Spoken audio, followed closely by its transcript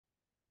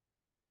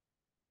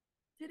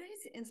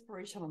Today's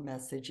inspirational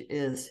message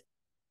is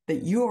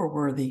that you are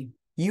worthy,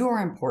 you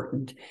are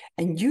important,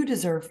 and you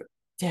deserve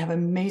to have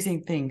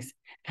amazing things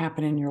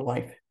happen in your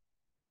life.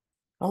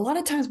 A lot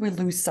of times we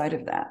lose sight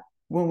of that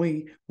when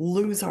we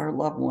lose our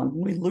loved one,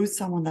 when we lose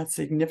someone that's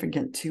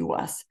significant to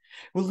us.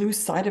 We lose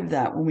sight of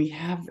that when we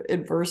have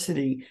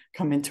adversity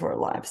come into our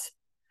lives.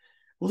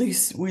 We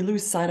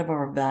lose sight of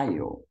our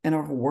value and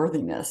our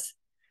worthiness,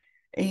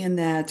 and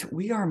that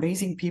we are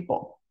amazing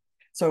people.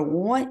 So I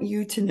want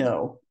you to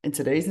know in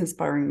today's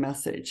inspiring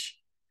message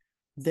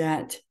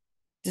that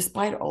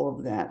despite all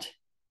of that,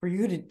 for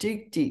you to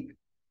dig deep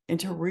and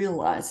to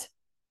realize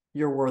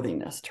your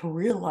worthiness, to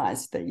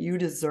realize that you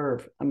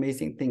deserve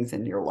amazing things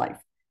in your life,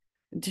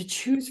 and to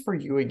choose for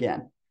you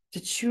again, to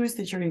choose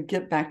that you're going to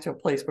get back to a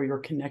place where you're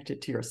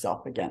connected to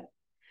yourself again,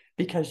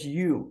 because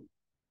you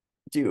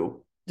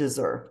do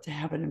deserve to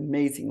have an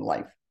amazing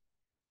life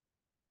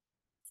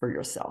for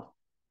yourself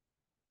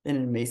and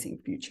an amazing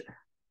future,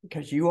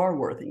 because you are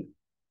worthy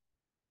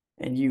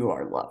and you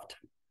are loved.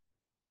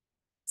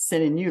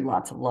 Sending you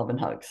lots of love and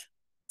hugs.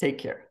 Take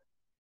care.